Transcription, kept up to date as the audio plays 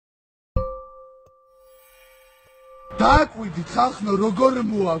დააკვირდით ხალხნო როგორ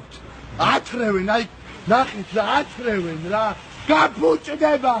მოაქვთ ათრევენ აი ნახეთ რა ათრევენ რა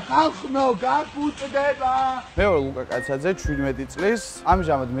გაფუჭდება ხალხნო გაფუჭდება მე ვარ ლუკა კაცაძე 17 წლის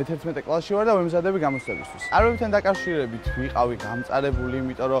ამჟამად მე-11 კლასში ვარ და ვემზადები გამოცდებისთვის კარვებთან დაკავშირებით ვიყავი გამწარებული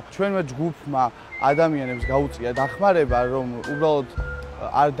იმიტომ რომ ჩვენმა ჯგუფმა ადამიანებს გაუწია დახმარება რომ უბრალოდ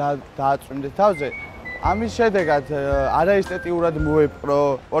არ დააწვიმდეთ თავზე ამის შედეგად არაესთეტიურად მოეპყრო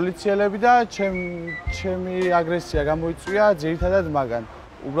პოლიციელები და ჩემი აგრესია გამოიწვია ძირითადად მაგან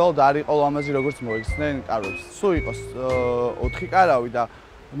უბრალოდ არ იყო ლამაზი როგორც მოიხსნენ კარვებს. სულ იყოს 4 კარავი და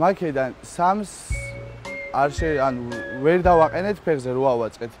მაქედან 3-ს ანუ ვერ დავაყენეთ ფეხზე რო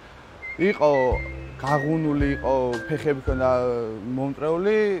ავაწყეთ. იყო გაღუნული, იყო ფეხები ქონდა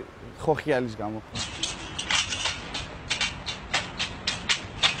მომტრეული ხოხიალის გამო.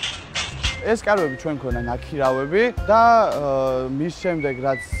 ეს კარვები ჩვენ ქონა ნაქირავები და მის შემდეგ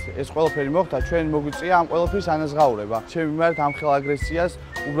რაც ეს ყველაფერი მოხდა ჩვენ მოგვიწია ამ ყველაფრის ანაზღაურება. ჩემი მიმართ ამ ხელ აგრესიას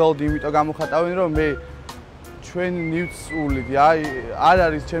უბრალოდ იმიტომ გამოხატავენ რომ მე ჩვენ ნივთსულიდი აი არ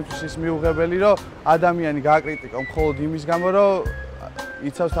არის ჩემთვის ის მიუღებელი რომ ადამიანი გააკრიტიკო მხოლოდ იმის გამო რომ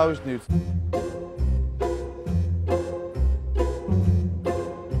იცავს თავის ნივთს.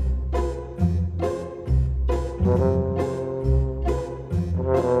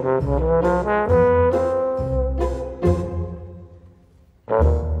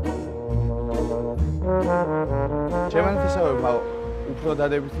 შემანთესავებმა უფრო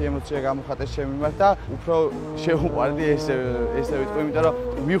დადებითი ემოცია გამოხატეს ჩემი მიმართ და უფრო შეუყვარდი ესე ვიტყვი, იმიტომ რომ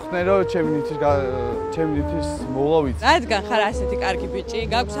მივხვდნენ რომ ჩემი ნივთის მოვლა ვიცი. რადგან ხარ ასეთი კარგი ბიჭი,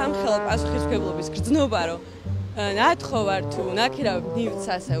 გაქვს ამ ხელ პასუხისმგებლობის გრძნობა რომ ნათხოვარ თუ ნაქირავებ ნივთს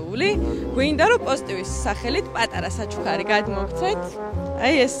ასეული, გვინდა რომ პოზიტივის სახელით პატარა საჩუქარი გადმოგცეთ.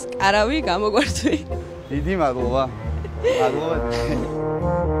 აი ეს კარავი გამოგვართვი. დიდი მადლობა. მადლობა.